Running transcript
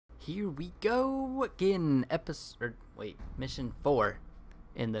Here we go again, mission 4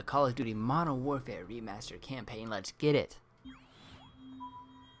 in the Call of Duty Modern Warfare Remastered campaign. Let's get it.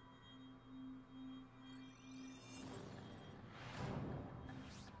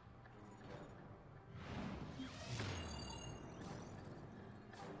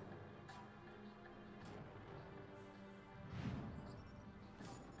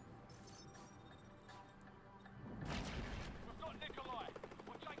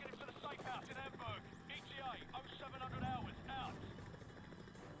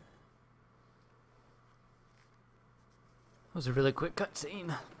 That was a really quick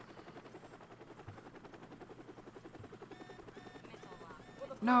cutscene.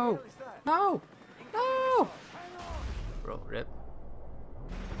 No! No! No! Bro, rip.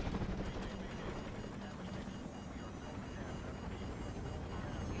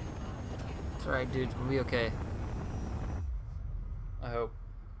 It's alright, dudes. We'll be okay. I hope.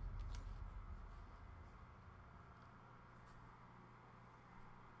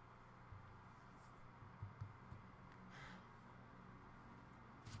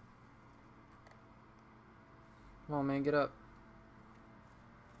 Come on, man, get up.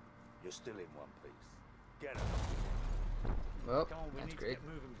 You're still in one piece. Get up. Well, Come on, we that's need great. to get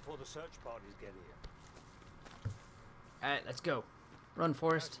moving before the search parties get here. Alright, let's go. Run,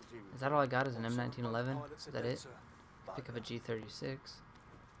 Forrest. Is that all I got? Is an M1911? Is that it? Pick up a G36.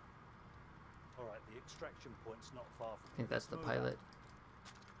 Alright, the extraction point's not far from I think that's the pilot.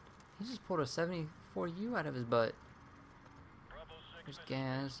 He just pulled a 74U out of his butt. There's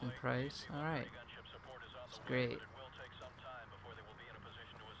gas and price. Alright. It's great.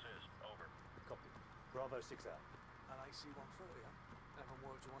 Copy. Bravo 6 out. An AC-130, huh? Haven't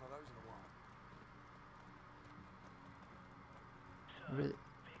worked with one of those in a while. Really?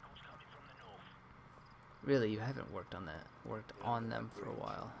 Really, you haven't worked on them for a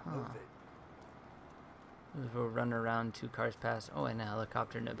while, huh? We're running around, 2 cars past. Oh, and a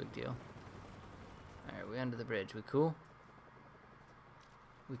helicopter, no big deal. Alright, we under the bridge. We cool?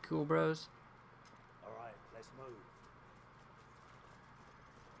 We cool, bros? Alright, let's move.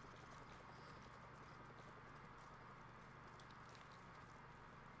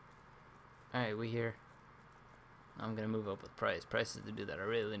 Alright, we here. I'm gonna move up with Price. Price is the dude that I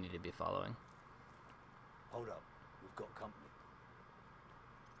really need to be following. Hold up. We've got company.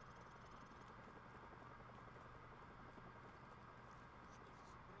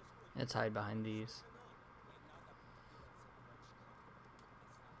 Let's hide behind these.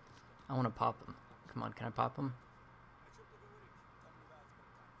 I want to pop them. Come on, can I pop them?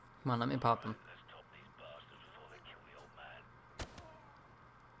 Come on, let me pop them.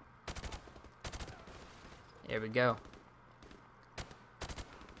 There we go.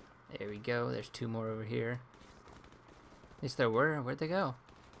 There we go. There's 2 more over here. At least there were. Where'd they go?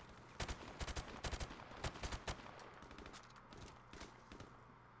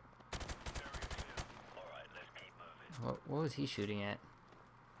 What was he shooting at?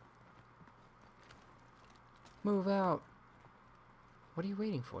 Move out! What are you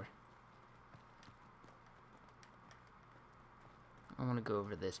waiting for? I want to go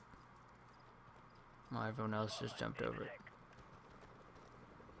over this. Well, everyone else just jumped over it.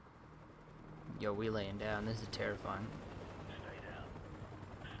 Yo, we laying down. This is terrifying.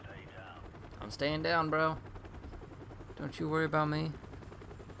 I'm staying down, bro. Don't you worry about me.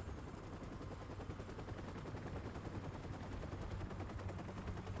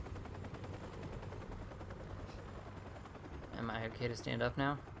 Am I okay to stand up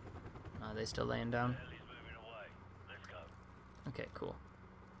now? Are they still laying down? Okay, cool.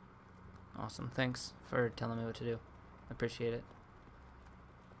 Awesome. Thanks for telling me what to do. I appreciate it.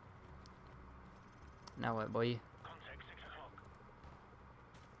 Now what, boy? Contact 6 o'clock.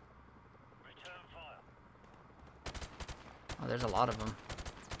 Return fire. Oh, there's a lot of them.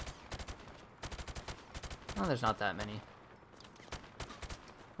 Oh, there's not that many.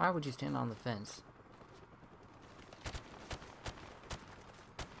 Why would you stand on the fence?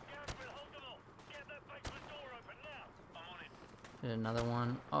 There's another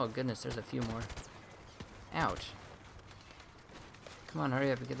one. Oh goodness, there's a few more. Ouch. Come on,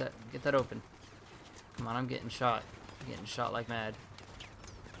 hurry up and get that open. Come on, I'm getting shot. I'm getting shot like mad.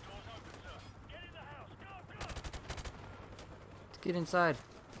 Let's get inside.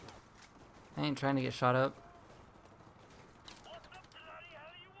 I ain't trying to get shot up. What the bloody hell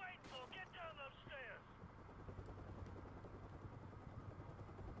are you waiting for? Get down those stairs.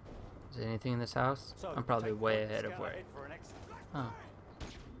 Is there anything in this house? So, I'm probably way ahead of where. Oh.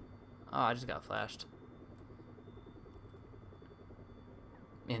 Oh, I just got flashed.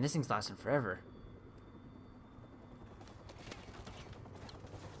 Man, this thing's lasting forever.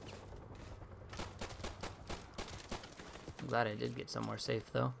 glad I did get somewhere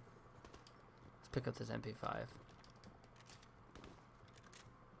safe though. Let's pick up this MP5.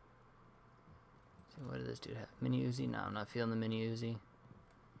 See, what does this dude have? Mini Uzi? No, I'm not feeling the mini Uzi.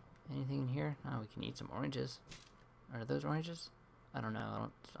 Anything in here? No, we can eat some oranges. Are those oranges? I don't know.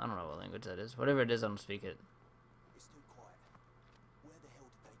 I don't know what language that is. Whatever it is, I don't speak it. It's too quiet. Where the hell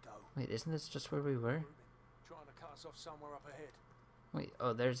did they go? Wait, isn't this just where we were? Trying to cut us off somewhere up ahead. Wait,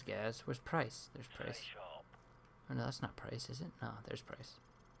 oh, there's Gaz. Where's Price? There's Price. Stay sharp. Oh, no, that's not Price, is it? No, there's Price.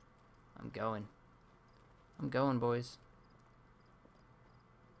 I'm going. I'm going, boys.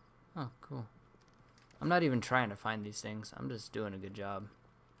 Oh, cool. I'm not even trying to find these things. I'm just doing a good job.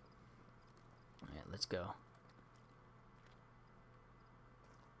 Alright, let's go.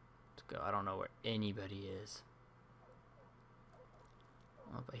 Let's go. I don't know where anybody is.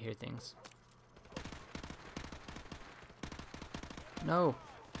 Oh, I hear things. No!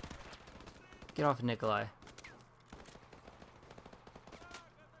 Get off of Nikolai.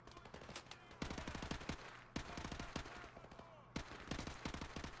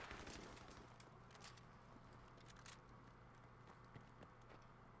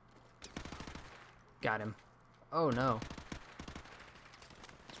 Got him. Oh no.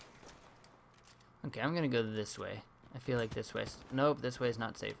 Okay, I'm gonna go this way. I feel like this way. Nope, this way is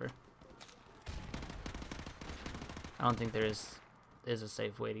not safer. I don't think there is a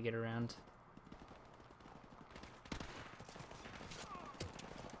safe way to get around.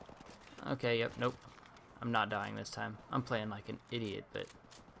 Okay, yep, nope. I'm not dying this time. I'm playing like an idiot, but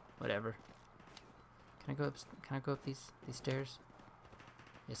whatever. Can I go up these stairs?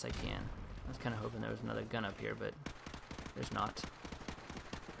 Yes, I can. I was kind of hoping there was another gun up here, but there's not.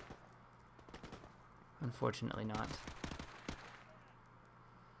 Unfortunately not.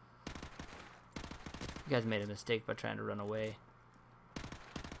 You guys made a mistake by trying to run away.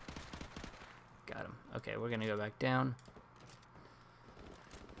 Got him. Okay, we're gonna go back down.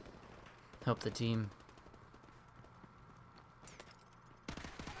 Help the team.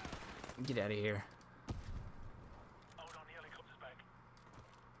 Get out of here. Hold on, the helicopter's back.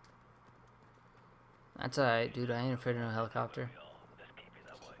 That's alright, dude. I ain't afraid of no helicopter. Let's keep it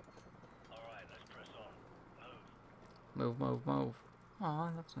that way. Alright, let's press on. Move. Move, move, move.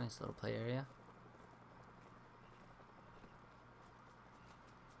 Aw, that's a nice little play area.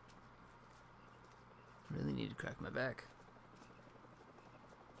 Really need to crack my back.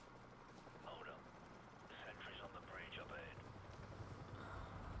 Hold up. Sentries on the bridge up ahead.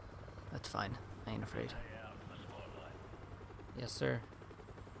 That's fine. I ain't afraid. Stay out of the spotlight. Yes, sir.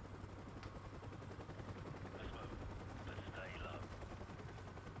 Let's move. Let's stay low.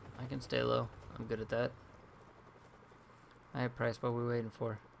 I can stay low. I'm good at that. Alright, Price, what are we waiting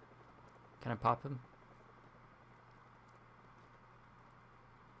for? Can I pop him?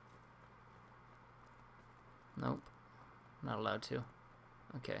 Nope. Not allowed to.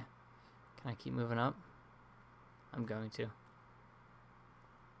 Okay. Can I keep moving up? I'm going to.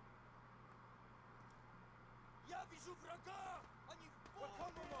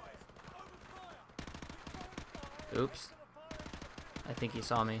 Oops. I think he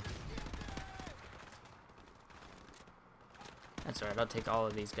saw me. That's alright, I'll take all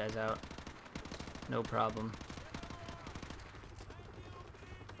of these guys out. No problem.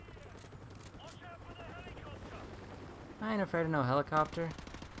 Watch out for the helicopter. I ain't afraid of no helicopter.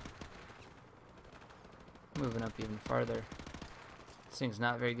 Moving up even farther. This thing's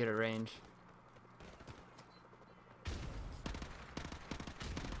not very good at range.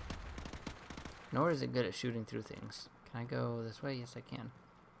 Nor is it good at shooting through things. Can I go this way? Yes, I can.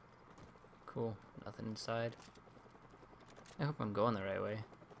 Cool. Nothing inside. I hope I'm going the right way.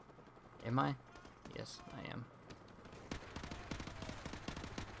 Am I? Yes, I am.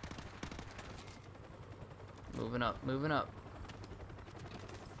 Moving up, moving up.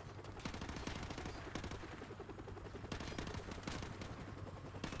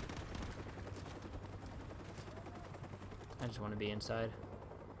 I just want to be inside.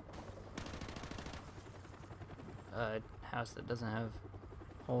 House that doesn't have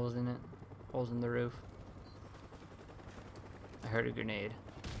holes in it. Holes in the roof. I heard a grenade.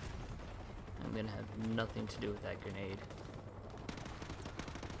 I'm gonna have nothing to do with that grenade.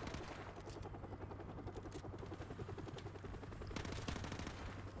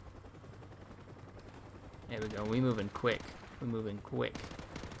 There we go. We moving quick. We moving quick.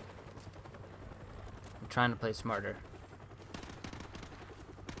 I'm trying to play smarter.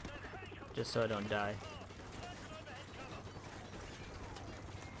 Just so I don't die.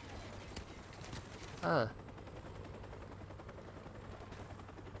 Come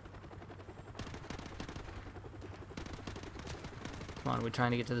on, we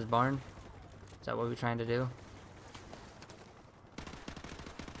trying to get to this barn? Is that what we're trying to do?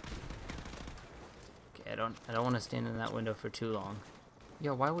 I don't want to stand in that window for too long.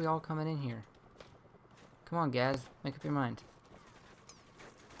 Yo, why are we all coming in here? Come on, Gaz, make up your mind.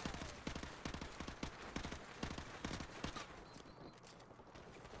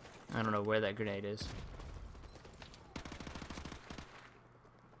 I don't know where that grenade is.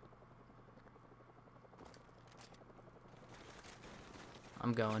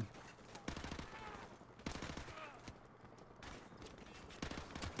 I'm going.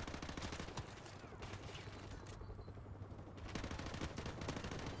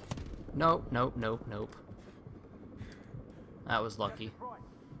 Nope, nope, nope, nope. That was lucky.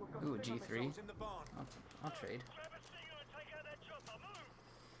 Ooh, a G3. I'll trade.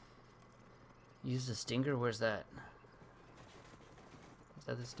 Use the stinger? Where's that? Is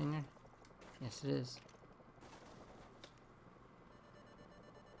that the stinger? Yes, it is.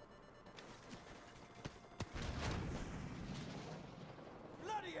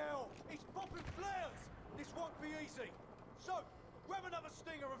 Bloody hell! He's popping flares! This won't be easy. So, grab another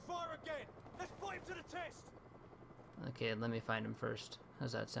stinger and fire again. Let's put him to the test. Okay, let me find him first.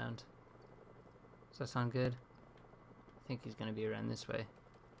 How's that sound? Does that sound good? I think he's gonna be around this way.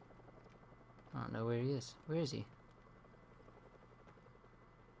 I don't know where he is. Where is he?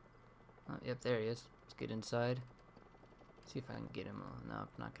 Oh, yep, there he is. Let's get inside. See if I can get him. Oh, no, I'm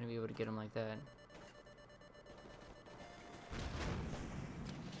not gonna be able to get him like that.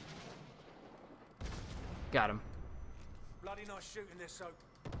 Got him. Bloody nice shooting this, so.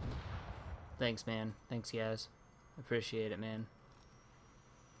 Thanks, man. Thanks, guys. Appreciate it, man.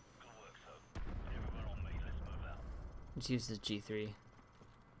 Good work, so. Everyone on me, let's move out. Let's use this G3.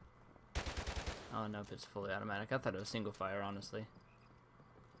 Oh, nope, it's fully automatic. I thought it was single fire, honestly.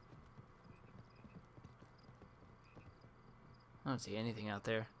 I don't see anything out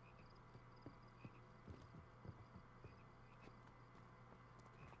there.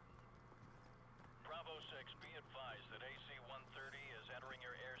 Bravo 6, be advised that AC-130 is entering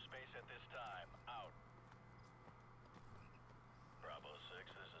your airspace at this time. Out. Bravo 6,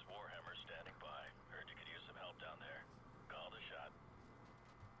 this is Warhammer standing by. Heard you could use some help down there. Call the shot.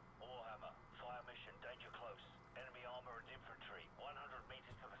 Warhammer, fire mission, danger close. Enemy armor and infantry, 100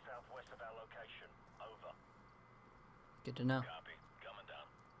 meters to the southwest of our location. Over. Good to know. Copy. Coming down.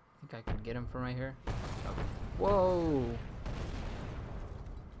 I think I can get him from right here. Okay. Whoa!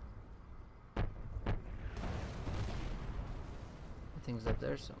 That thing's up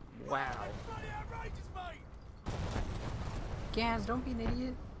there, so. Wow. Bloody outrageous, mate! Gaz, don't be an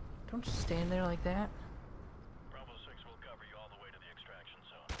idiot. Don't just stand there like that. Bravo 6 will cover you all the way to the extraction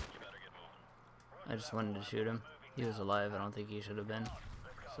zone. You better get moving. I just wanted to shoot him. He was alive. I don't think he should have been.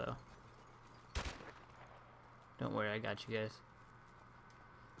 So. Don't worry, I got you guys.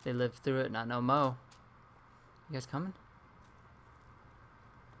 They lived through it, not no mo. You guys coming?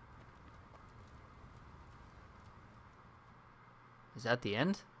 Is that the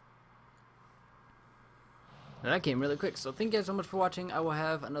end? Now that came really quick, so thank you guys so much for watching. I will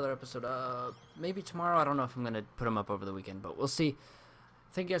have another episode maybe tomorrow. I don't know if I'm going to put them up over the weekend, but we'll see.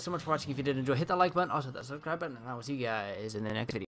 Thank you guys so much for watching. If you did enjoy, hit that like button, also that subscribe button, and I will see you guys in the next video.